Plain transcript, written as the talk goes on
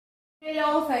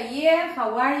Hello, third year.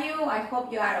 How are you? I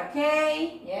hope you are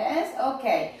okay. Yes?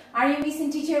 Okay. Are you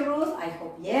missing Teacher Ruth? I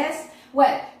hope yes.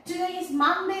 Well, today is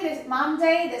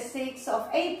Monday, the 6th of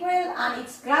April, and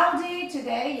it's cloudy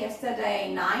today.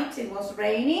 Yesterday night it was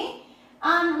rainy.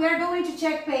 And we are going to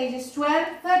check pages 12,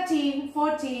 13,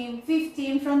 14,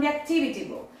 15 from the activity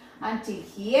book. Until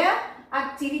here,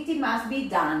 activity must be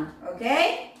done.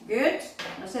 Okay? Good?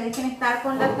 No se dejen estar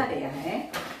con las tareas, ¿eh?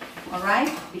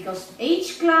 Alright, because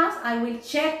each class I will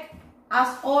check.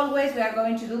 As always, we are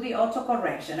going to do the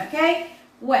auto-correction, okay?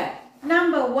 Well,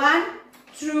 number 1,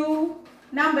 true.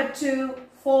 Number 2,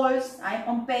 false. I'm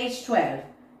on page 12.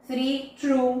 3,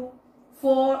 true.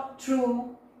 4,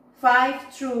 true.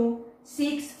 5, true.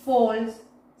 6, false.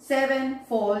 7,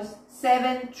 false.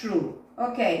 7, true.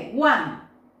 Okay, 1.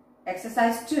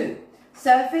 Exercise 2.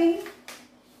 Surfing,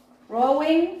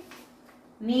 rowing,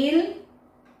 kneel,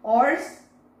 oars,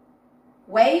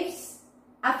 waves,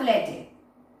 athletic.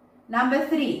 Number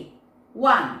 3.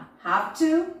 1. Have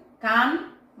to, can,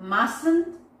 mustn't,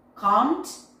 can't,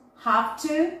 have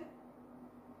to.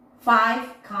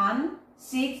 5. Can.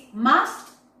 6. Must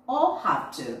or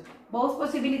have to. Both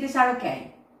possibilities are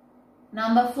okay.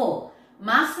 Number 4.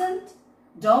 Mustn't,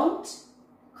 don't,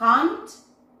 can't,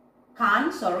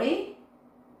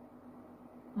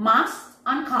 must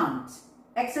and can't.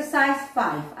 Exercise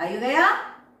 5. Are you there?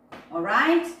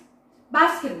 Alright.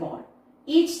 Basketball.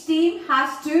 Each team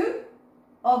has to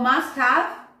or must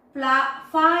have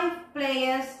 5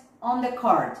 players on the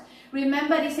court.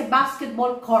 Remember, it's a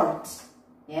basketball court.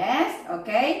 Yes?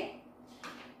 Okay.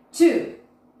 2.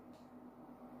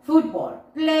 Football.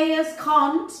 Players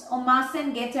can't or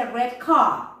mustn't get a red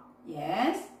card.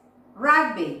 Yes?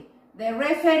 Rugby. The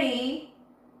referee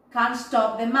can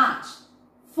stop the match.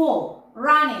 4.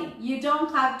 Running. You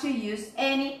don't have to use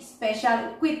any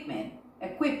special equipment.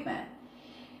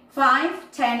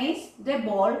 5. Tennis. The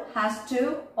ball has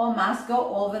to or must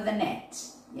go over the net.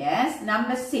 Yes.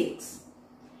 Number 6.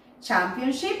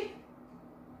 Championship.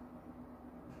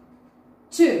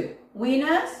 2.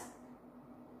 Winners.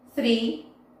 3.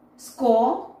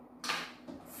 Score.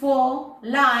 4.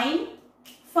 Line.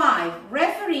 5.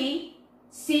 Referee.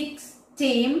 6.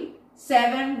 Team.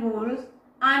 7. Rules.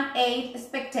 And 8.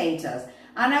 Spectators.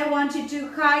 And I want you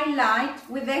to highlight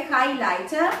with the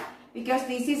highlighter, because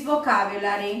this is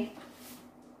vocabulary.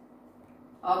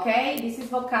 Okay, this is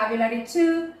vocabulary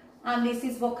 2 and this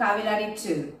is vocabulary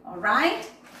 2.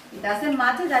 Alright? It doesn't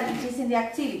matter that it is in the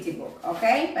activity book,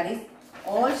 okay? But it's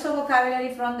also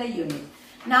vocabulary from the unit.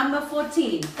 Number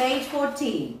 14, page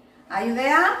 14. Are you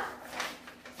there?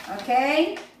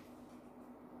 Okay.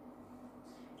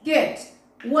 Good.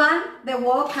 1, the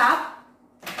World Cup.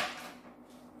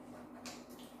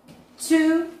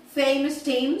 2, famous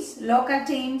teams, local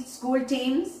teams, school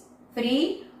teams.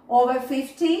 3, over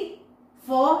 50.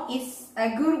 4, is a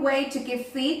good way to keep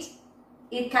fit.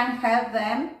 It can help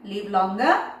them live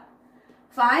longer.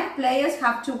 5, players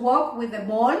have to walk with the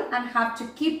ball and have to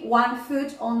keep one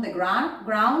foot on the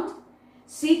ground.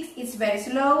 6, is very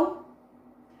slow.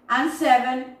 And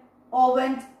 7,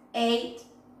 over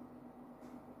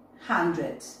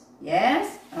 800.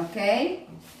 Yes? Okay.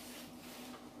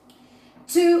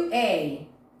 2A,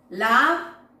 love.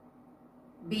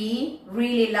 B,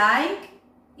 really like.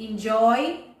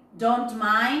 Enjoy, don't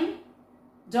mind,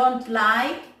 don't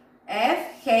like.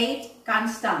 F, hate, can't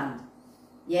stand.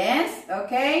 Yes?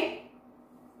 Okay?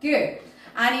 Good.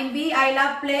 And in B, I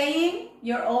love playing.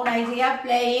 Your own idea,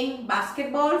 playing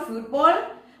basketball, football.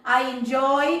 I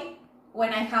enjoy,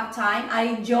 when I have time, I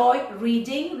enjoy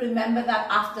reading. Remember that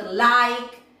after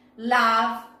like,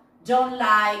 love, don't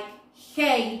like,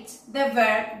 hate, the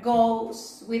verb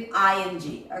goes with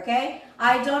ing. Okay?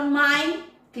 I don't mind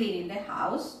cleaning the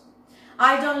house.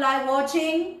 I don't like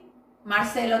watching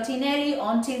Marcello Tinelli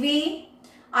on TV.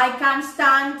 I can't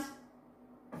stand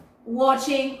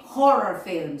watching horror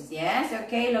films. Yes,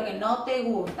 okay. Lo que no te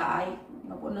gusta, ay,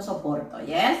 no soporto.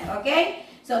 Yes, okay.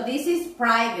 So this is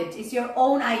private. It's your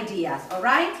own ideas. All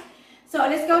right. So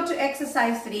let's go to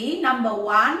exercise 3. Number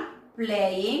 1,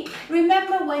 playing.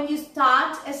 Remember, when you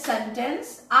start a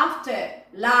sentence after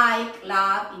like,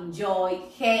 love, enjoy,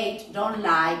 hate, don't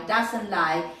like, doesn't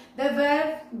like, the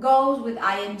verb goes with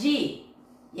ing.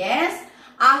 Yes?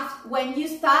 When you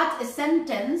start a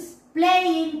sentence,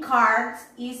 playing cards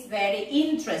is very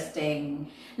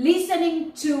interesting.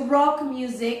 Listening to rock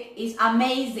music is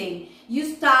amazing. You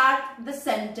start the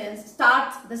sentence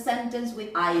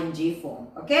with ing form.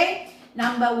 Okay?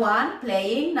 Number 1,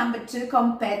 playing. Number 2,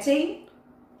 competing.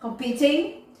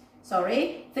 3,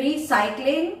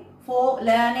 cycling. 4,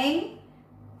 learning.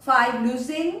 5,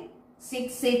 losing.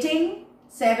 6, sitting.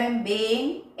 7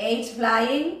 being, 8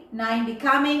 flying, 9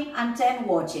 becoming, and 10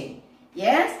 watching.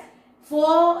 Yes?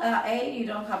 4, 8, you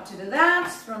don't have to do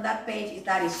that. From that page,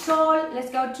 that is all.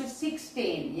 Let's go to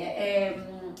 16. Yeah,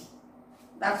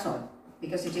 that's all,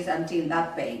 because it is until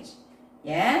that page.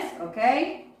 Yes?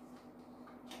 Okay?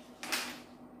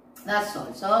 That's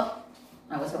all. So,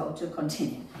 I was about to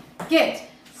continue. Good.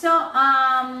 So,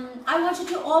 I want you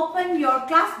to open your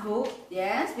class book,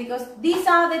 yes, because these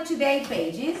are the today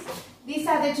pages. These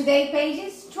are the today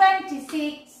pages,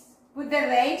 26, put the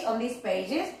date on these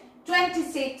pages,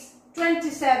 26,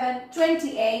 27,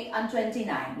 28, and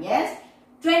 29, yes?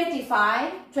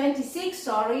 25, 26,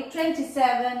 sorry,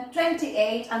 27,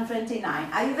 28, and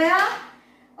 29. Are you there?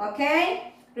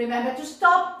 Okay? Remember to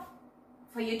stop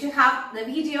for you to have the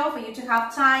video, for you to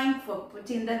have time for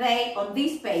putting the date on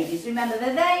these pages. Remember,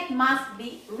 the date must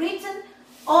be written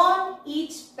on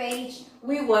each page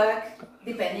we work,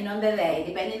 depending on the day,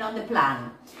 depending on the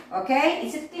plan. Okay,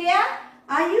 is it clear?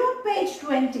 Are you on page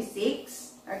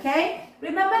 26? Okay,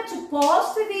 remember to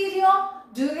pause the video,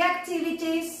 do the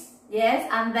activities, yes,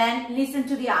 and then listen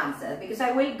to the answers, because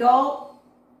I will go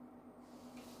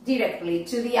directly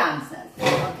to the answers.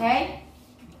 Okay.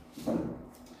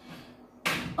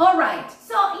 All right,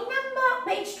 so in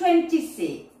page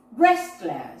 26,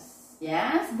 wrestlers,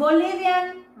 yes,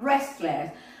 Bolivian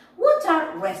wrestlers. What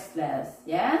are wrestlers,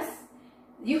 yes?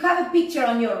 You have a picture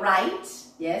on your right,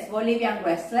 yes, Bolivian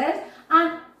wrestlers.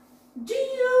 And do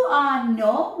you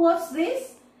know what's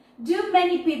this? Do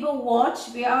many people watch?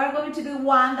 We are going to do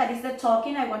one that is the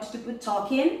talking. I want you to put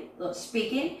talking,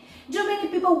 speaking. Do many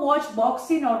people watch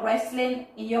boxing or wrestling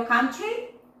in your country?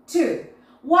 2.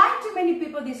 Why do many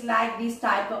people dislike these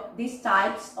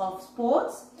types of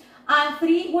sports? And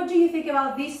 3, what do you think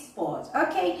about this sport?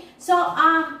 Okay, so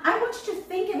I want you to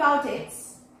think about it.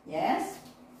 Yes,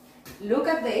 look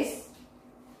at this.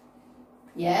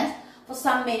 Yes, for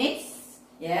some minutes.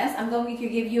 Yes, I'm going to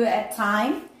give you a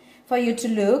time for you to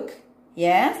look.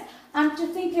 Yes, and to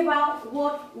think about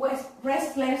what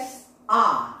wrestlers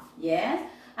are. Yes,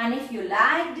 and if you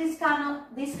like this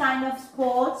kind of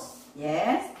sports.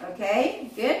 Yes, okay,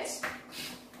 good.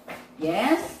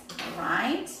 Yes,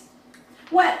 right.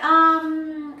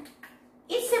 Well,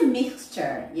 it's a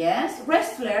mixture, yes.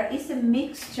 Wrestler is a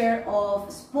mixture of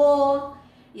sport,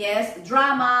 yes,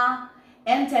 drama,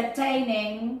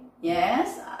 entertaining,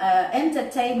 yes,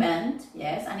 entertainment,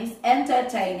 yes, and it's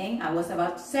entertaining, I was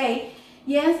about to say,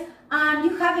 yes, and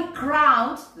you have a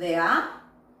crowd there,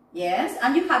 yes,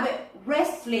 and you have a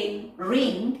wrestling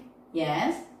ring,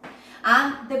 yes,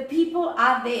 and the people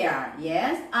are there,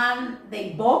 yes, and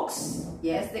they box,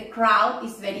 yes, the crowd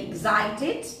is very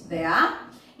excited there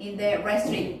in the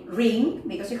wrestling ring,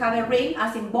 because you have a ring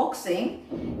as in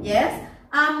boxing, yes,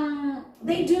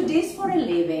 they do this for a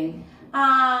living.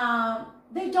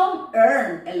 They don't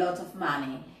earn a lot of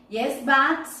money, yes,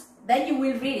 but then you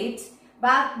will read it,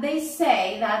 but they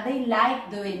say that they like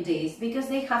doing this because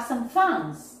they have some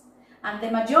funds, and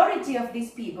the majority of these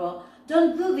people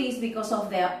don't do this because of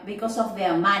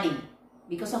their money,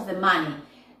 because of the money,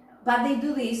 but they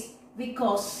do this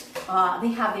because they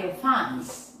have their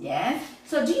funds. Yes.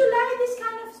 So do you like this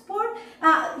kind of sport?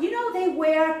 You know, they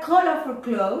wear colorful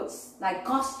clothes like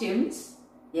costumes.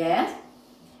 Yes,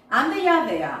 and they are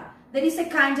there. There is a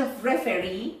kind of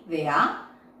referee there.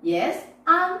 Yes,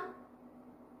 and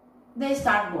they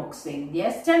start boxing.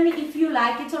 Yes, tell me if you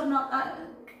like it or not.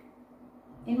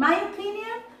 In my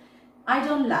opinion, I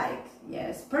don't like.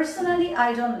 Yes, personally,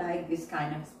 I don't like this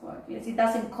kind of sport. Yes, it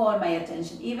doesn't call my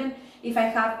attention. Even if I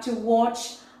have to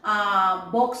watch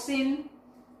boxing,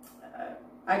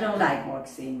 I don't like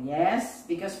boxing. Yes,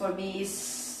 because for me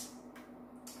it's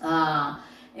a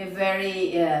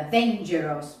very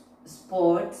dangerous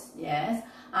sport. Yes,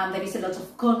 there is a lot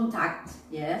of contact.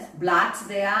 Yes, blood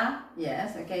there.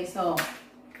 Yes, okay. So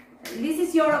this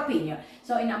is your opinion.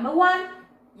 So in number 1,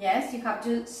 yes, you have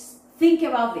to think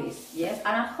about this, yes, and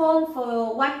at home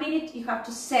for 1 minute you have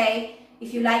to say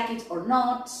if you like it or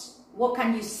not, what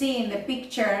can you see in the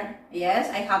picture, yes,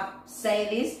 I have say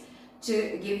this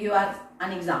to give you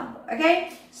an example,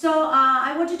 okay, so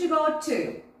I want you to go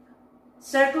to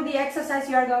circle the exercise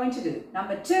you are going to do,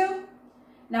 number 2,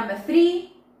 number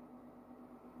 3,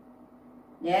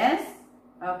 yes,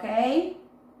 okay,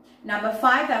 number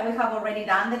 5 that we have already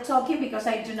done the talking because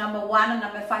I do number 1 and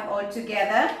number 5 all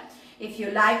together. If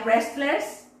you like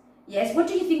wrestlers, yes, what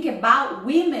do you think about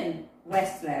women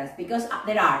wrestlers? Because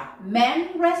there are men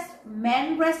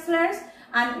wrestlers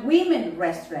and women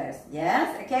wrestlers,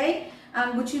 yes, okay?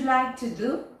 And would you like to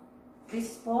do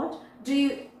this sport? Do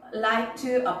you like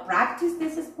to practice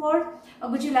this sport? Or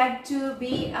would you like to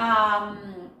be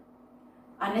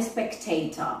a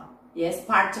spectator. Yes,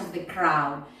 part of the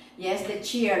crowd. Yes, the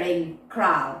cheering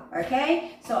crowd.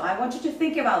 Okay, so I want you to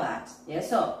think about that. Yes,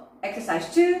 so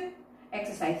exercise 2,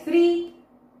 exercise 3.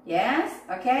 Yes,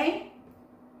 okay.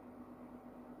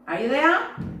 Are you there?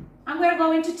 And we're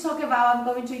going to talk about, I'm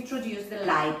going to introduce the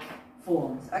like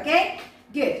forms. Okay,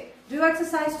 good. Do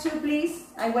exercise 2, please.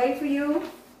 I wait for you.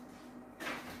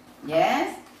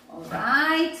 Yes, all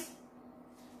right.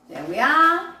 There we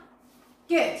are.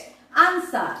 Good.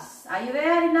 Answers. Are you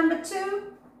there in number 2?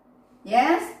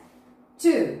 Yes.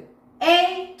 2.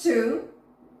 A, 2.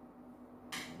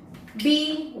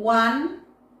 B, 1.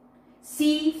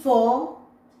 C, 4.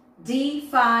 D,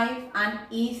 5. And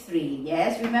E, 3.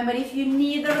 Yes. Remember, if you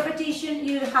need the repetition,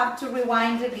 you have to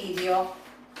rewind the video.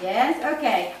 Yes.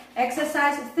 Okay.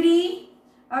 Exercise 3.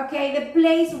 Okay. The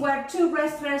place where 2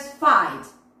 wrestlers fight.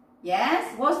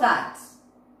 Yes. What's that?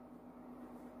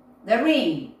 The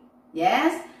ring.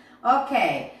 Yes.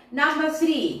 Okay. Number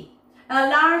 3. A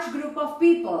large group of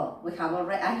people.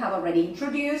 I have already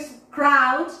introduced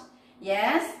crowd.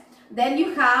 Yes. Then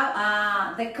you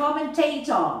have the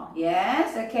commentator.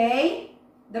 Yes. Okay.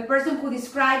 The person who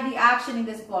described the action in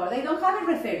the sport. They don't have a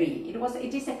referee.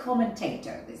 It is a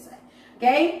commentator, they say.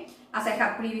 Okay. As I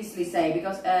have previously said,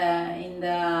 because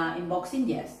in boxing,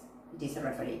 yes, it is a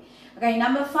referee. Okay.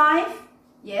 Number 5.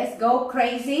 Yes. Go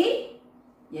crazy.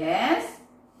 Yes.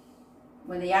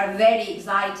 When they are very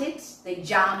excited, they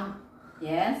jump.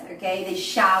 Yes, okay, they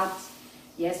shout.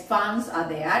 Yes, fans are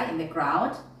there in the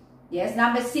crowd. Yes,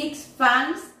 number 6,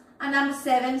 fans. And number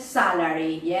 7,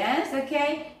 salary. Yes,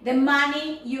 okay, the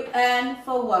money you earn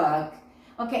for work.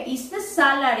 Okay, is the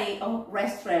salary of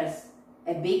wrestlers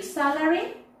a big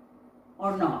salary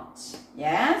or not?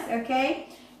 Yes, okay,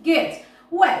 good.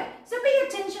 Well, so pay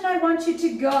attention. I want you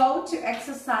to go to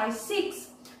exercise 6.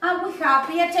 And we have,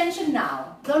 pay attention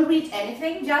now. Don't read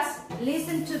anything, just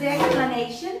listen to the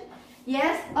explanation.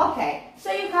 Yes, okay.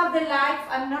 So you have the like.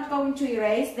 I'm not going to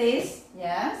erase this.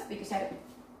 Yes, because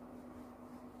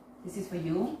this is for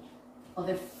you. Or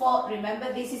the photo,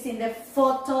 remember this is in the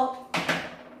photo.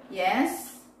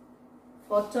 Yes.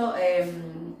 Photo,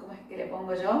 ¿cómo es que le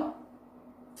pongo yo?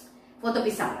 Photo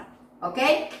pizarra.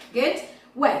 Okay, good.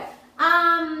 Well,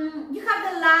 you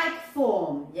have the like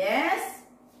form. Yes.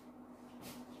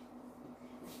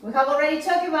 We have already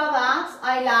talked about that.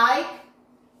 I like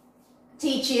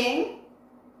teaching.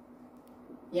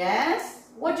 Yes.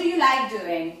 What do you like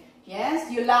doing?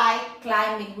 Yes. You like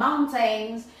climbing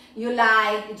mountains. You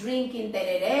like drinking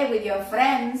tereré with your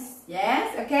friends.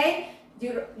 Yes. Okay.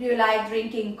 You like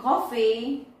drinking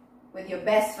coffee with your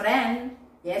best friend.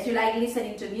 Yes. You like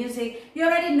listening to music. You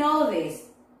already know this.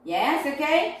 Yes.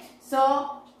 Okay.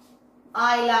 So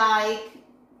I like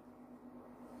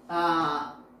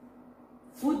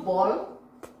football.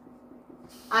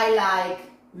 I like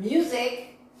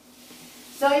music.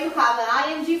 So you have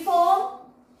an ing form,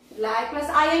 like plus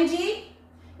ing.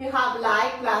 You have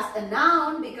like plus a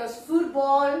noun, because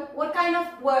football, what kind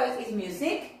of word is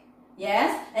music?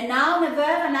 Yes, a noun, a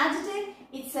verb, an adjective,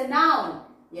 it's a noun.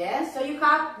 Yes, so you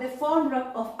have the form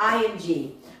of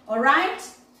ing. Alright?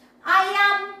 I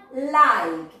am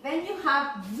like. Then you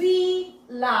have be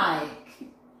like.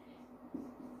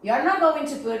 You are not going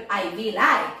to put I be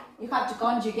like. You have to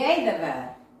conjugate the verb.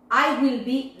 I will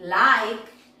be like.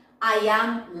 I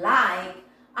am like.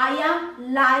 I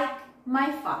am like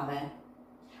my father.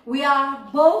 We are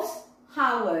both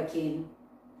hardworking.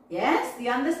 Yes? Do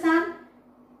you understand?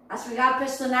 As regards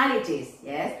personalities.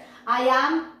 Yes? I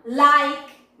am like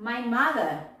my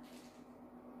mother.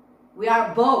 We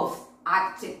are both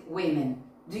active women.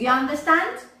 Do you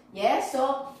understand? Yes?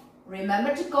 So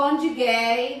remember to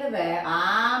conjugate the verb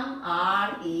am,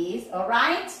 are, is,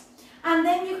 alright? And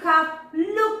then you have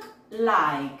look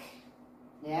like.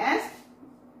 Yes?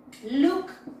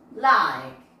 Look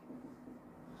like.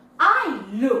 I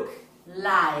look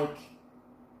like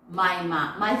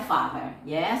my father.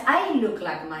 Yes? I look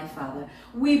like my father.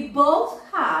 We both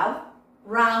have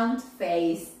round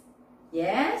face.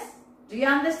 Yes? Do you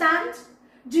understand?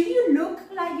 Do you look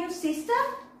like your sister?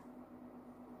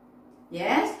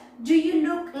 Yes? Do you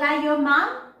look like your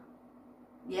mom?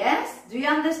 Yes? Do you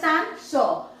understand?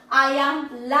 So, I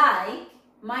am like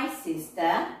my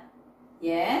sister.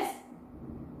 Yes?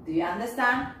 Do you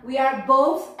understand? We are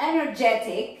both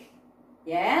energetic.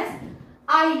 Yes?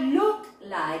 I look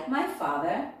like my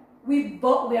father. We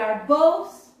have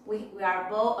both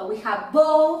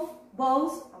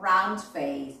round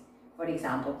face, for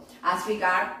example, as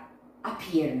regard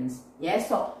appearance. Yes?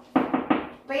 So,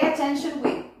 pay attention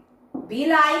with be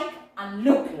like and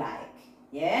look like.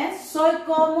 Yes, soy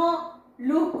como,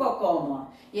 luzco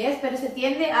como. Yes, pero se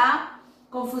tiende a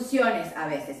confusiones a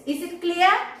veces. Is it clear?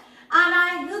 And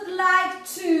I would like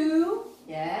to,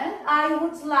 yes, I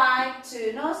would like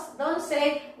to, no, don't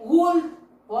say would,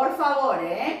 por favor,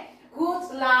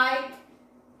 would like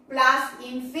plus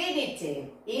infinitive,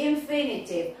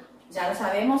 infinitive. Ya lo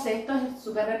sabemos, esto es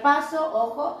súper repaso,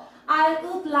 ojo. I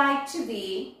would like to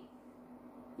be,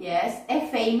 yes, a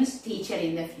famous teacher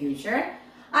in the future.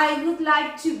 I would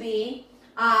like to be,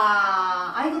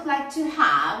 I would like to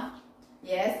have,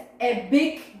 yes, a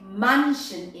big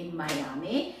mansion in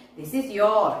Miami. This is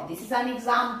an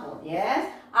example, yes.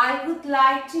 I would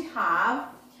like to have,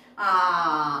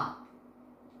 I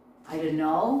don't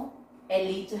know, a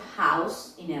little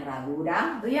house in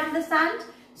Herradura. Do you understand?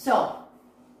 So,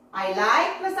 I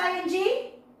like plus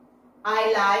ing,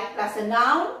 I like plus a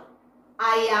noun,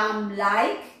 I am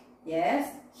like, yes,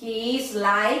 he is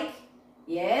like,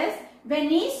 yes,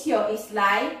 Benicio is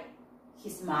like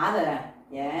his mother,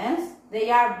 yes, they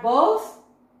are both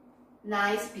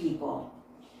nice people.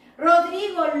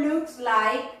 Rodrigo looks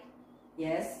like,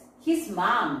 yes, his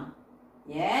mom,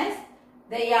 yes,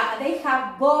 they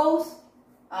have both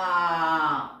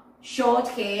short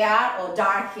hair or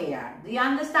dark hair. Do you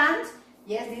understand?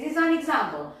 Yes, this is an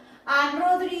example. And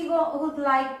Rodrigo would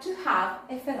like to have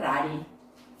a Ferrari.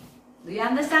 Do you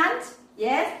understand?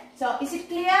 Yes? So, is it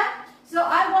clear? So,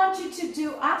 I want you to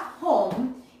do at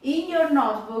home, in your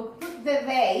notebook, put the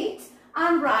date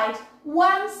and write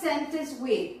one sentence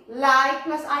with like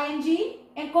plus ing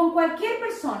and con cualquier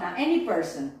persona, any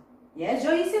person. Yes,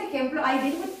 yo hice el ejemplo, I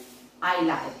did with I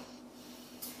like.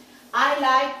 I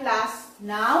like plus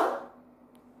noun,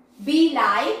 be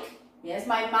like, yes,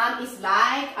 my mom is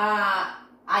like, I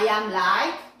am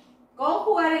like,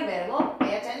 conjugar el verbo,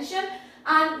 pay attention,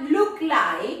 and look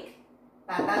like,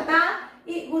 ta ta ta,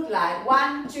 it would like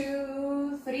 1,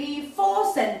 2, 3,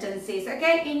 4 sentences,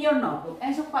 okay, in your notebook,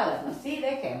 en sus cuadernos, sí, de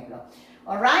ejemplo.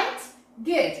 Alright?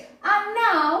 Good. And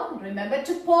now, remember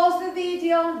to pause the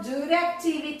video, do the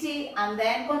activity, and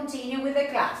then continue with the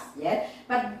class, yes?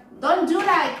 But don't do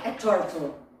like a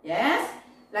turtle, yes?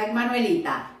 Like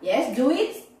Manuelita, yes? Do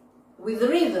it with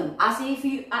rhythm, as if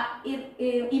you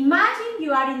imagine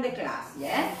you are in the class,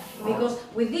 yes? Because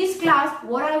with this class,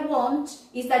 what I want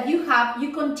is that you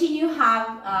continue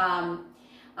have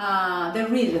the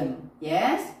rhythm,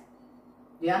 yes?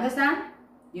 Do you understand?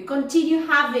 You continue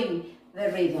having the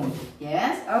rhythm,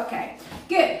 yes? Okay,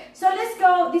 good. So let's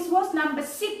go. This was number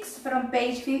 6 from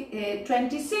page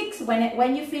 26.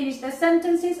 When you finish the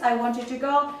sentences, I want you to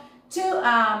go to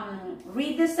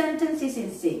read the sentences in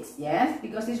 6, yes?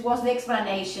 Because this was the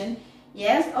explanation,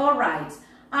 yes? All right.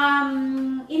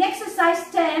 In exercise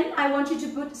 10, I want you to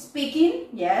put speaking,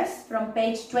 yes? From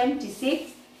page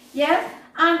 26, yes?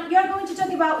 And you're going to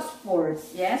talk about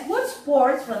sports, yes? What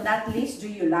sports from that list do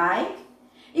you like?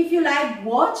 If you like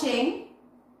watching,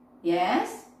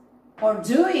 yes, or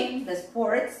doing the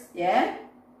sports, yeah,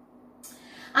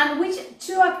 and which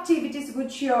 2 activities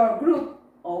would your group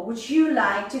or would you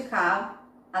like to have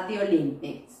at the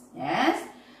Olympics, yes?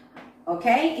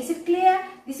 Okay, is it clear?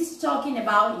 This is talking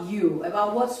about you,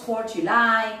 about what sport you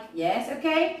like, yes,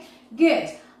 okay, good.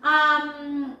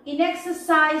 In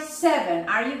exercise 7,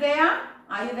 are you there?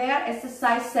 Are you there?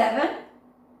 Exercise 7,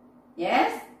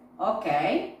 yes,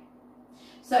 okay.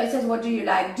 So it says, what do you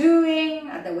like doing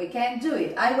at the weekend? Do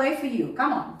it. I wait for you.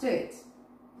 Come on, do it.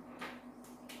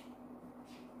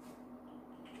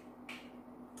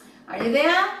 Are you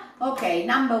there? Okay,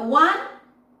 number 1,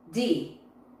 D.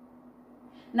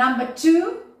 Number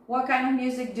 2, what kind of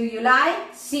music do you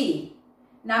like? C.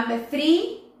 Number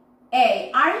 3,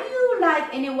 A. Are you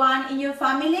like anyone in your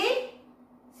family?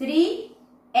 3,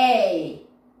 A.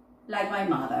 Like my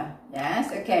mother.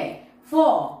 Yes, okay.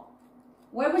 4.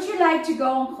 Where would you like to go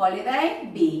on holiday?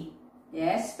 B.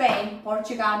 Yes, Spain,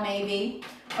 Portugal maybe.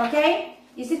 Okay,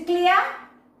 is it clear?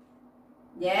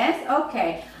 Yes,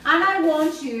 okay. And I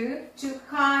want you to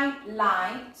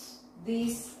highlight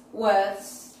these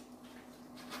words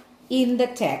in the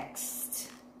text.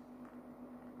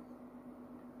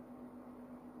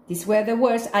 These were the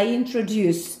words I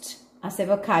introduced as a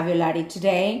vocabulary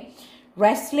today.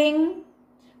 Wrestling,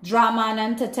 drama and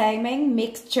entertainment,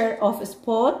 mixture of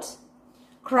sport,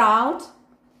 crowd,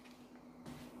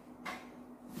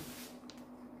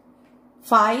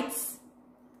 fights,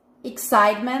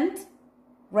 excitement,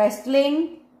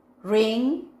 wrestling,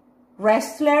 ring,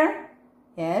 wrestler.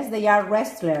 Yes, they are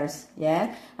wrestlers.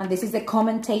 Yeah, and this is the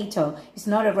commentator. It's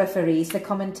not a referee, it's the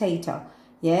commentator.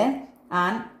 Yeah,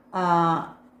 and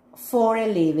for a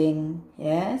living.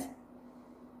 Yes.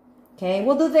 Okay,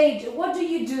 what do they do? What do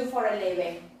you do for a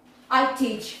living? I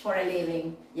teach for a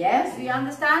living. Yes, do you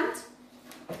understand?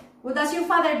 What does your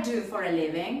father do for a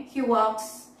living? He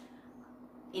works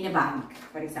in a bank,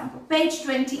 for example. Page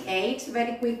 28,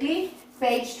 very quickly.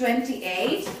 Page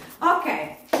 28.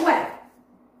 Okay, well,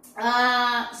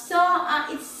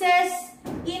 it says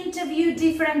interview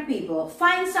different people.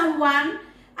 Find someone.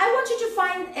 I want you to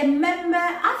find a member.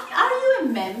 Are you a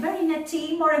member in a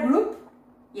team or a group?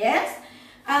 Yes.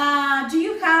 Do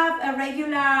you have a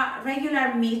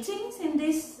regular meetings in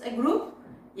this group?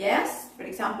 Yes. For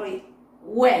example,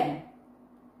 when?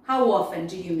 How often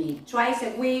do you meet? Twice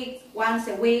a week? Once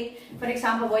a week? For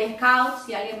example, Boy Scouts.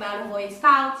 Si alguien va a los Boy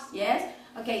Scouts? Yes.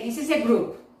 Okay, this is a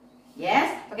group.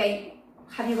 Yes. Okay.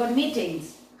 Have you got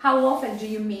meetings? How often do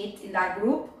you meet in that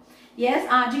group? Yes.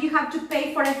 Do you have to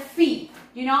pay for a fee?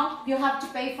 You know, you have to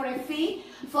pay for a fee.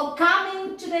 For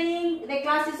coming to the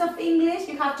classes of English,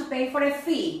 you have to pay for a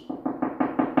fee.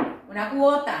 Una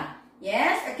cuota.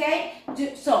 Yes, okay?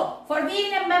 So, for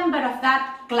being a member of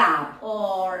that club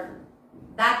or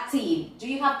that team, do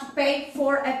you have to pay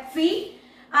for a fee?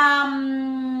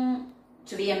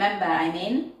 To be a member, I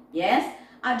mean. Yes.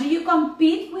 Do you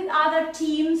compete with other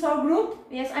teams or group?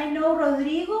 Yes, I know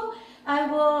Rodrigo.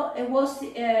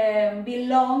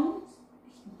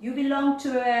 You belong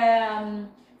to a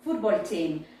football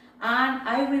team, and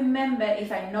I remember,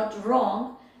 if I'm not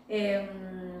wrong,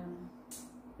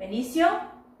 Benicio,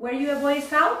 were you a Boy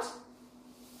Scout?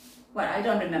 Well, I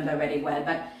don't remember very well,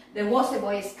 but there was a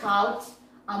Boy Scout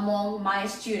among my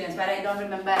students, but I don't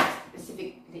remember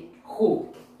specifically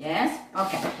who. Yes?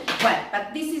 Okay. Well,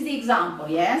 but this is the example,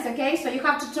 yes? Okay, so you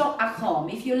have to talk at home.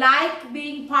 If you like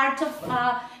being part of,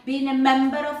 being a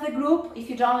member of the group, if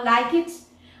you don't like it,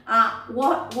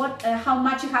 how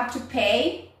much you have to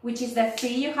pay, which is the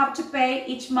fee you have to pay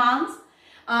each month.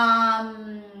 Tell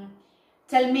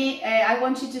me, I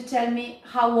want you to tell me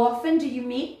how often do you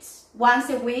meet? Once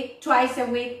a week, twice a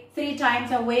week, 3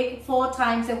 times a week, 4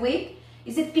 times a week.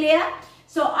 Is it clear?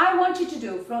 So I want you to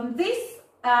do from this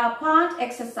part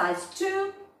exercise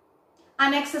 2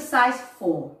 and exercise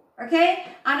 4. Okay?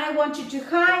 And I want you to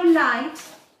highlight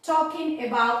talking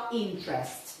about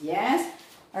interest. Yes?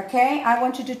 Okay? I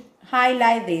want you to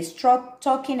highlight this,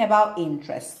 talking about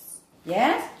interests.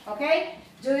 Yes? Okay?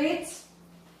 Do it.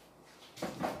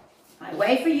 I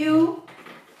wait for you.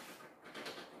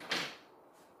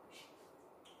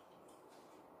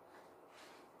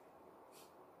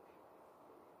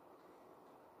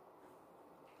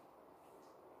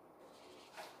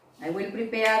 I will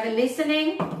prepare the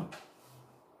listening.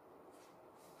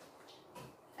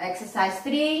 Exercise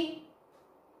 3.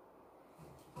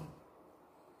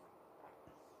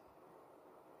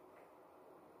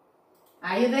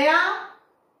 Are you there?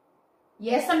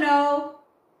 Yes or no?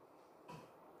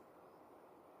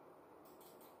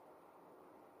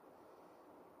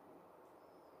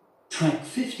 Track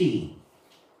 15,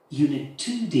 Unit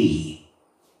 2D.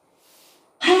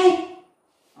 Hey!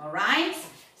 All right.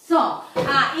 So,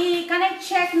 can I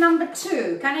check number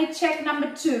 2? Can I check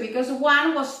number 2? Because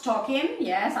 1 was talking.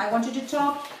 Yes, I want you to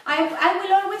talk. I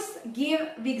will always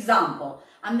give the example.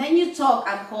 And then you talk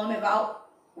at home about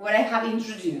what I have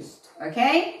introduced.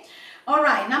 Okay? All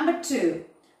right, number 2.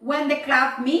 When the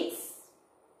club meets.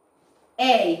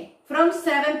 A. From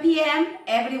 7 p.m.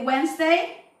 every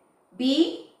Wednesday.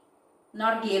 B.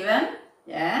 Not given.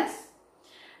 Yes.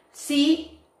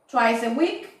 C. Twice a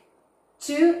week.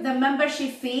 2. The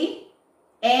membership fee.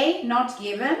 A. Not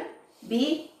given.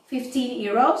 B. 15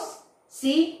 euros.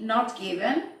 C. Not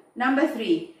given. Number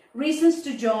 3. Reasons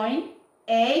to join.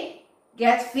 A.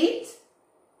 Get fit.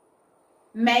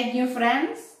 Make new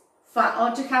friends.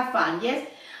 Or to have fun. Yes.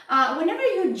 Whenever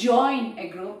you join a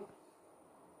group,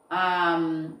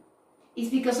 it's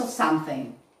because of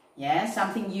something. Yes.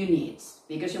 Something you need.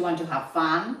 Because you want to have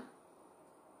fun.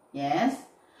 Yes.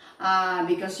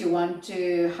 Because you want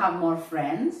to have more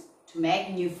friends, to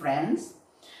make new friends,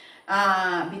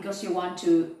 because you want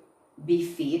to be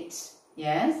fit,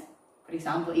 yes. For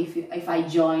example, if I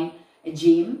join a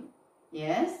gym,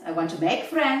 yes, I want to make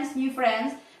friends, new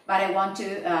friends, but I want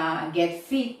to get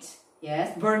fit,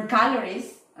 yes, burn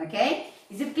calories, okay.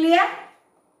 Is it clear?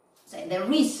 So the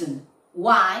reason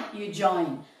why you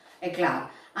join a club.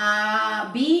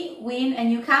 B. Win a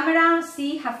new camera.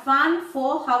 C. Have fun.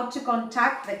 4. How to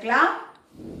contact the club.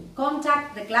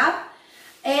 Contact the club.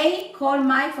 A. Call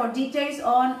Mike for details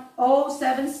on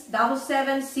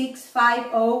 0777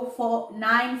 650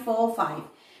 945.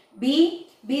 B.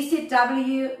 Visit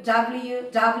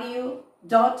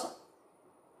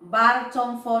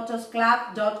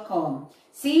www.bartonphotosclub.com.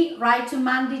 C. Write to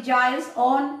Mandy Giles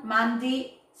on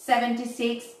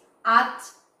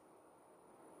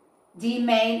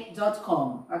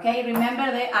mandy76@gmail.com. Okay,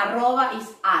 remember the arroba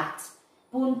is at.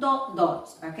 punto dot,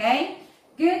 okay?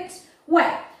 Good.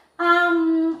 Well,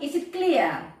 is it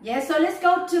clear? Yes, so let's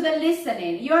go to the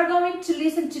listening. You are going to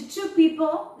listen to two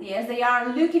people. Yes, they are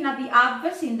looking at the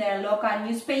adverts in their local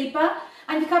newspaper,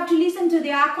 and you have to listen to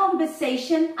their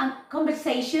conversations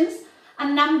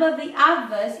and number the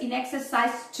adverbs in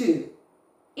exercise 2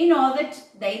 in order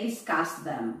they discuss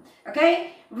them.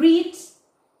 Okay, read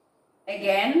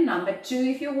again number 2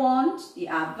 if you want the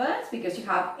adverbs, because you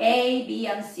have A, B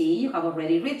and C you have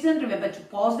already written. Remember to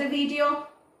pause the video,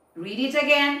 read it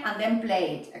again and then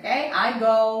play it. Okay, I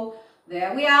go,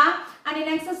 there we are. And in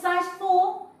exercise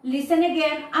 4, listen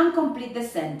again and complete the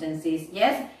sentences.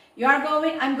 Yes, you are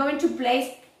going, I'm going to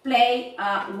play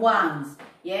once.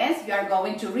 Yes, you are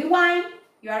going to rewind.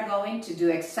 You are going to do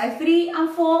exercise 3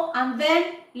 and 4 and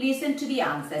then listen to the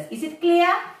answers. Is it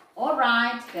clear? All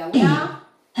right, there we are.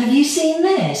 Have you seen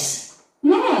this?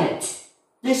 What?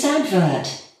 This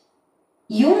advert.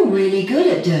 You're really good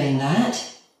at doing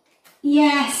that.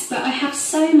 Yes, but I have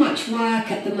so much work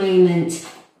at the moment.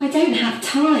 I don't have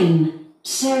time.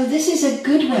 So this is a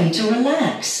good way to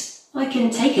relax. I can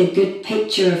take a good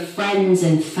picture of friends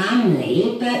and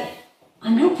family, but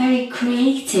I'm not very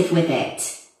creative with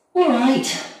it. All right.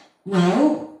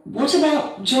 Well, what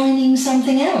about joining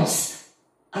something else?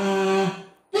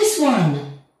 This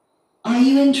one. Are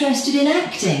you interested in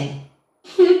acting?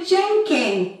 You're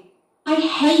joking. I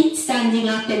hate standing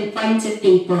up in front of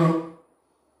people.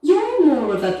 You're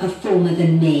more of a performer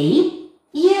than me.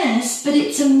 Yes, but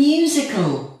it's a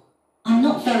musical. I'm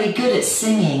not very good at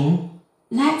singing.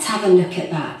 Let's have a look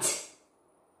at that.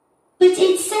 But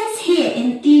it says here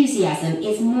enthusiasm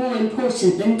is more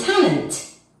important than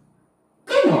talent.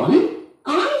 Go on,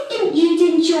 I think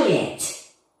you'd enjoy it.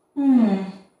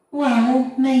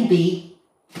 Well, maybe.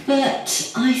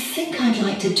 But I think I'd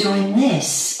like to join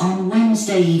this on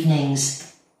Wednesday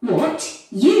evenings. What?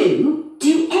 You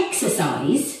do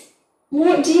exercise?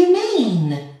 What do you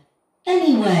mean?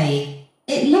 Anyway,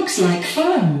 it looks like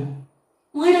fun.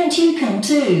 Why don't you come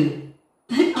too?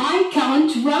 But I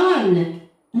can't run.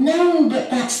 No, but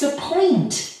that's the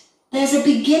point. There's a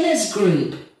beginners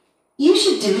group. You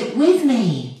should do it with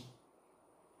me.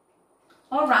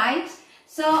 All right.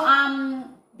 So,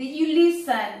 did you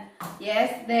listen?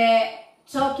 Yes, they're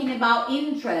talking about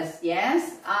interest.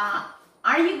 Yes.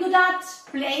 Are you good at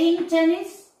playing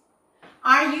tennis?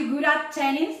 Are you good at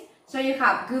tennis? So you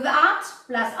have good at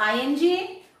plus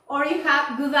ing, or you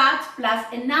have good at plus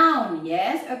a noun.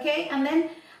 Yes. Okay. And then,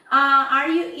 are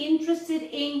you interested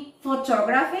in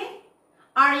photography?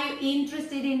 Are you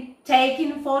interested in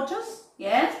taking photos?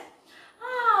 Yes.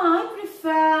 I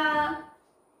prefer.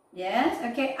 Yes.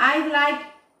 Okay. I'd like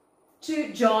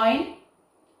to join.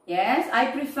 Yes.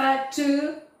 I prefer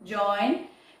to join.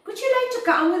 Would you like to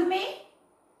come with me?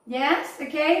 Yes.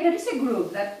 Okay. There is a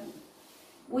group that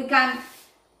we can.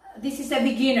 This is a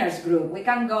beginners group. We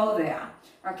can go there.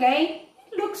 Okay.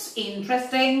 It looks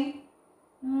interesting.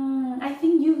 I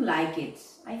think you like it.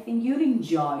 I think you'll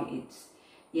enjoy it.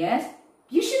 Yes.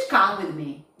 You should come with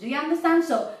me. Do you understand?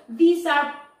 So these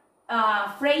are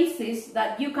phrases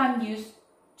that you can use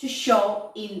to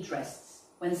show interests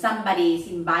when somebody is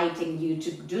inviting you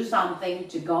to do something,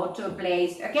 to go to a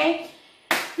place. Okay.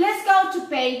 Let's go to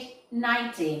page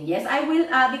 19. Yes, I will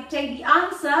dictate the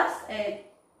answers.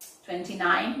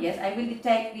 29. Yes, I will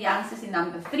dictate the answers in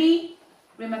number 3.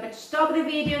 Remember to stop the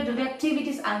video, do the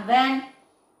activities, and then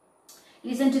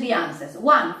listen to the answers.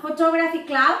 1. Photography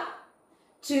club.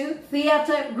 2.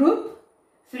 Theater group.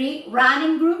 3.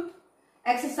 Running group.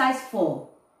 Exercise 4.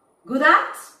 Good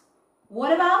at.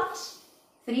 What about?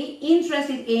 3.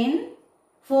 Interested in.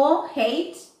 4.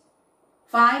 Hate.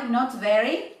 5. Not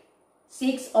very.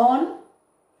 6. On.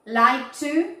 Like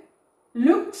to.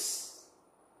 Looks.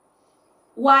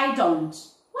 Why don't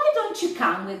you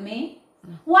come with me?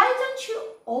 Why don't you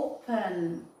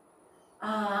open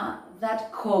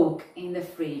that Coke in the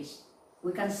fridge?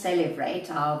 We can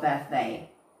celebrate our birthday.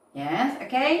 Yes,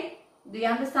 okay? Do you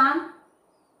understand?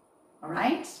 All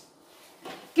right.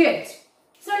 Good.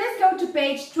 So let's go to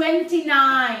page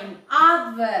 29,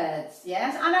 adverts.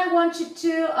 Yes, and I want you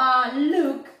to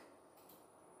look,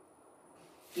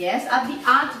 yes, at the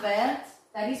advert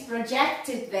that is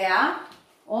projected there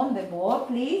on the board,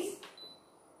 please.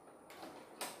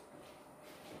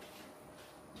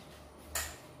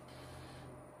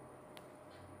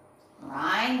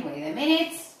 Right, wait a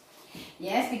minute.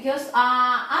 Yes, because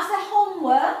as a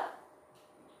homework,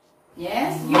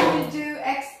 yes, you will do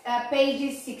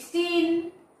pages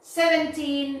 16,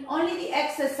 17, only the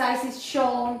exercises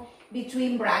shown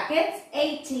between brackets,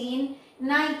 18,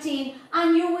 19,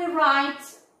 and you will write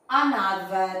an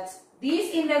advert.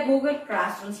 This in the Google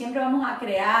Classroom. Siempre vamos a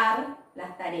crear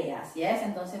las tareas, ¿yes?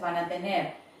 Entonces van a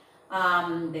tener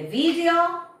de vídeo,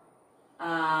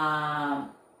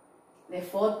 de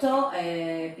foto,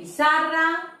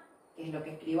 pizarra, que es lo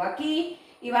que escribo aquí,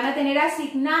 y van a tener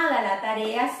asignada la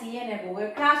tarea, ¿sí? En el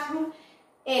Google Classroom,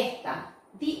 esta,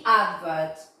 the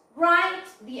advert. Write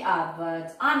the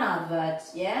advert, an advert,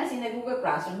 yes, in the Google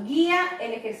Classroom. Guía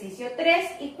el ejercicio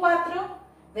 3 y 4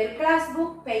 del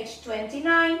Classbook, page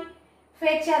 29.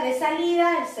 Fecha de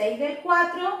salida, el 6 del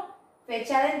 4.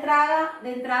 Fecha de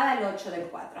entrada el 8 del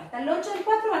 4. Hasta el 8 del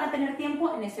 4 van a tener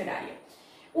tiempo en ese horario.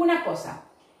 Una cosa.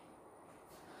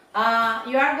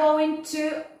 You are going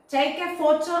to take a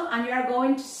photo and you are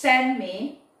going to send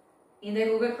me in the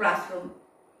Google Classroom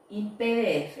in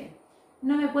PDF.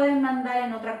 No me pueden mandar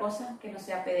en otra cosa que no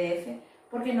sea PDF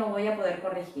porque no voy a poder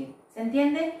corregir. ¿Se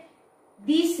entiende?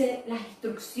 Dice las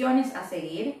instrucciones a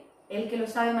seguir. El que lo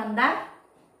sabe mandar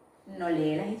no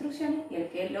lee las instrucciones y el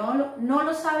que no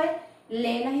lo sabe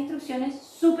lee las instrucciones.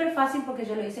 Súper fácil porque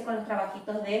yo lo hice con los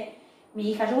trabajitos de mi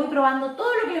hija. Yo voy probando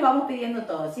todo lo que le vamos pidiendo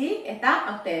todo, ¿sí? Está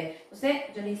a ustedes. Entonces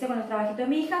yo le hice con los trabajitos de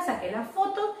mi hija, saqué la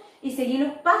foto y seguí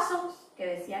los pasos que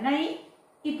decían ahí.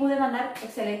 Y pude mandar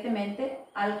excelentemente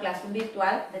al Classroom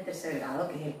virtual de tercer grado,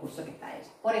 que es el curso que está hecho.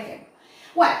 Por ejemplo.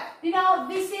 Well, you know,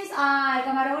 this is el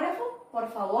camarógrafo, por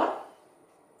favor.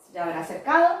 Se ya habrá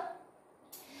acercado.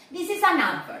 This is an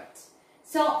advert.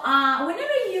 So,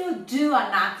 whenever you do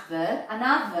an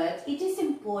advert, it is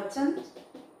important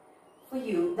for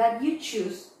you that you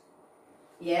choose,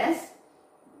 yes,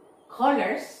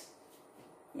 colors,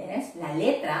 yes, la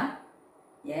letra,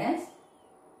 yes.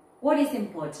 What is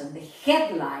important? The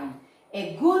headline,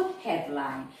 a good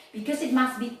headline, because it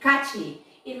must be catchy.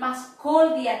 It must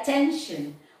call the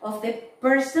attention of the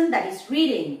person that is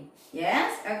reading.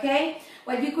 Yes, okay?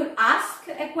 Well, you could ask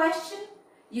a question.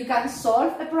 You can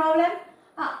solve a problem.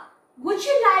 Would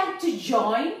you like to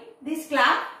join this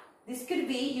club? This could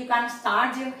be, you can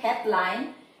start your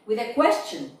headline with a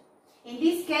question. In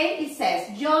this case, it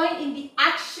says, join in the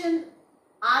action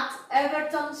at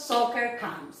Everton soccer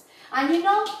camps. And you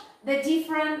know, the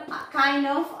different kind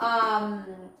of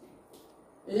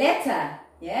letter,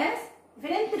 yes?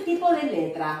 Diferente tipo de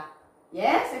letra,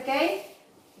 yes, okay?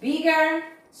 Bigger,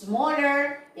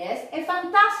 smaller, yes? A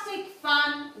fantastic,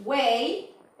 fun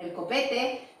way, el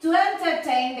copete, to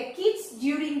entertain the kids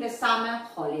during the summer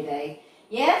holiday,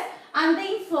 yes? And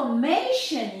the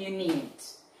information you need.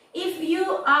 If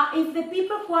the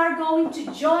people who are going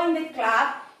to join the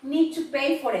club need to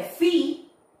pay for a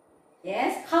fee,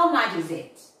 yes? How much is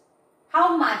it?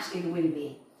 How much it will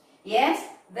be? Yes?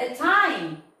 The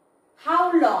time.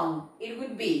 How long it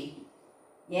would be?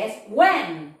 Yes?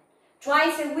 When?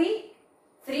 Twice a week?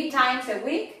 3 times a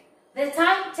week? The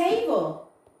timetable.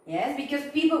 Yes? Because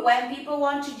when people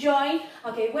want to join,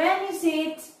 okay, when is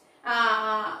it?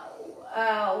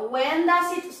 When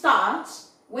does it start?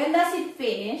 When does it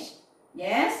finish?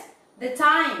 Yes? The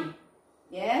time.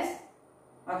 Yes?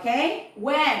 Okay?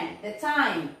 When? The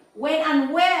time. When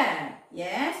and where?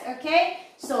 Yes, okay?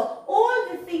 So all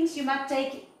the things you must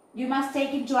take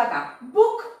into account.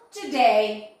 Book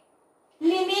today.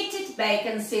 Limited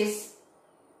vacancies.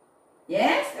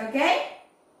 Yes, okay?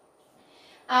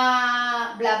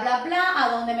 Bla, bla, bla. ¿A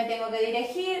dónde me tengo que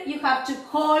dirigir? You have to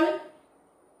call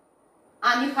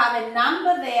and you have a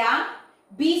number there.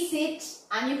 Visit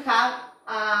and you have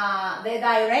the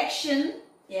direction.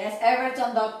 Yes,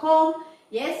 everton.com.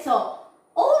 Yes, so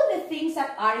all the things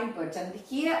that are important.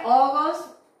 Here, August,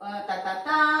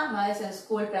 Madison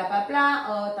School, blah, blah,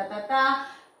 blah,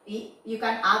 You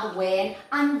can add when,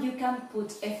 and you can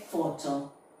put a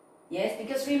photo. Yes,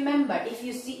 because remember, if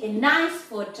you see a nice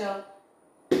photo,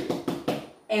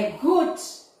 a good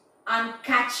and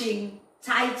catching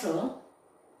title,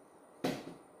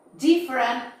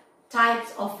 different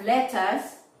types of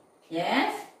letters,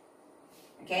 yes,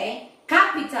 okay,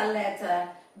 capital letter,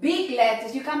 big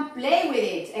letters, you can play with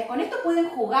it. Con esto pueden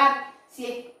jugar, si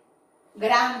es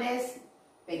grandes,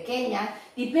 pequeñas,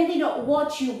 depending on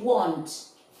what you want,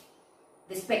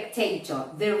 the spectator,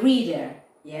 the reader,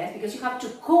 yes, because you have to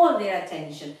call their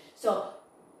attention. So,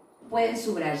 pueden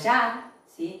subrayar,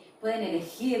 ¿sí? Pueden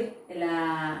elegir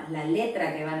la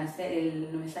letra que van a hacer,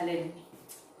 no me sale,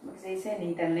 ¿cómo se dice? En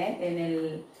internet,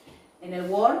 en el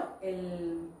Word,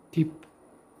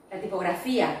 la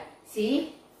tipografía,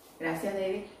 ¿sí? Gracias,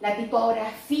 David. La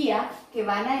tipografía que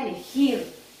van a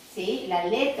elegir, ¿sí? La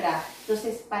letra.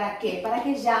 Entonces, ¿para qué? Para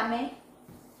que llame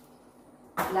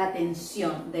la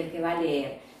atención del que va a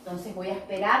leer. Entonces voy a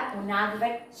esperar un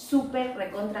advert súper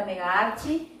recontra mega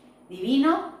archi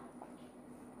divino.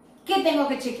 ¿Qué tengo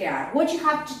que chequear? What you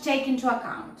have to take into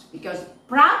account. Because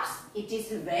perhaps it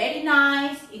is very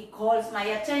nice, it calls my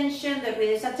attention, the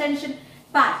reader's attention,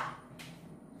 but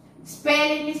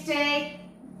spelling mistake,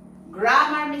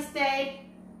 grammar mistake,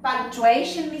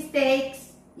 punctuation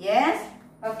mistakes, yes,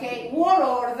 okay, word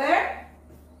order,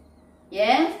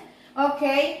 yes,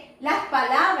 okay, las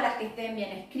palabras que estén bien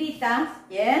escritas,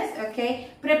 yes, okay,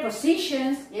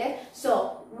 prepositions, yes,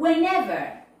 so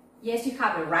whenever, yes, you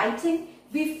have a writing,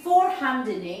 before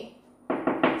handling,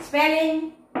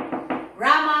 spelling,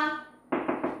 grammar,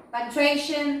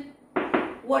 punctuation,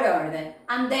 word order,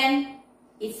 and then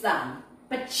it's done.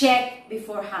 But check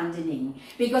before handling,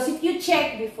 because if you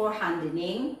check before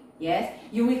handling, yes,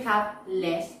 you will have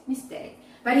less mistakes.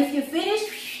 But if you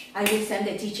finish, I will send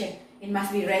the teacher, it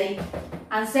must be ready,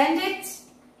 and send it,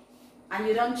 and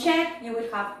you don't check, you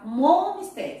will have more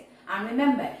mistakes. And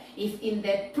remember, if in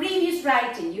the previous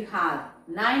writing you had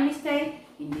 9 mistakes,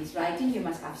 in this writing you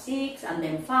must have 6, and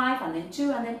then 5, and then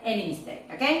 2, and then any mistake,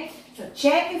 okay? So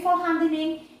check before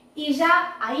handling. Y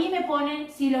ya ahí me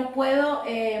ponen si los puedo,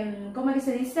 ¿cómo es que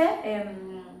se dice?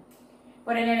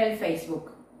 Poner en el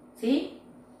Facebook, ¿sí?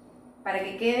 Para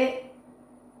que quede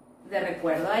de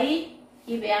recuerdo ahí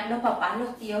y vean los papás,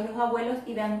 los tíos, los abuelos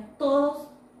y vean todos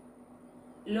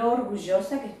lo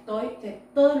orgullosa que estoy de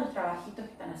todos los trabajitos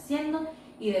que están haciendo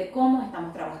y de cómo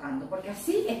estamos trabajando, porque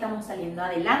así estamos saliendo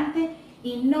adelante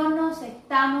y no nos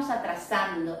estamos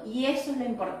atrasando, y eso es lo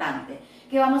importante,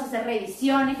 que vamos a hacer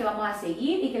revisiones, que vamos a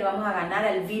seguir y que le vamos a ganar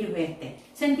al virus este.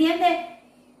 ¿Se entiende?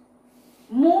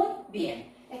 Muy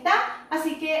bien. ¿Está?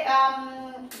 Así que,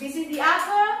 this is the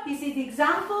author, this is the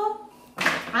example,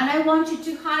 and I want you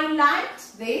to highlight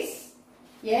this,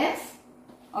 yes,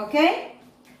 okay,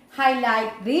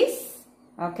 highlight this,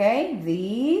 okay,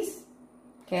 this,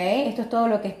 okay, esto es todo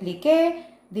lo que expliqué,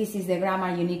 this is the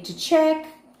grammar you need to check.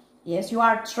 Yes, you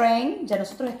are trained. Ya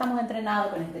nosotros estamos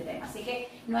entrenados con este tema, así que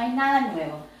no hay nada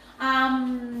nuevo.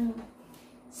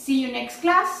 See you next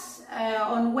class.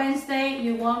 On Wednesday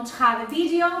you won't have a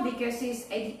video because it's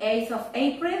 8th of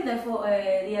April,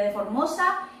 día de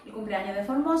Formosa, el cumpleaños de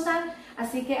Formosa.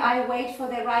 Así que I wait for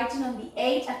the writing on the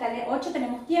 8th. Hasta el 8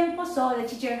 tenemos tiempo, so the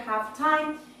teacher have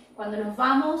time. Cuando nos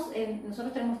vamos,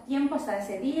 nosotros tenemos tiempo hasta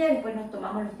ese día, después nos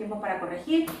tomamos los tiempos para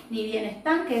corregir. Ni bien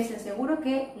están, quédense seguro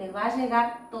que les va a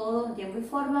llegar todo en tiempo y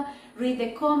forma. Read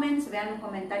the comments, vean los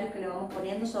comentarios que le vamos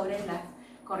poniendo sobre las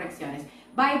correcciones.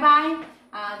 Bye bye,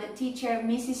 the teacher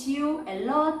misses you a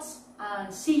lot,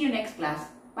 and see you next class.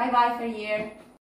 Bye bye for a year.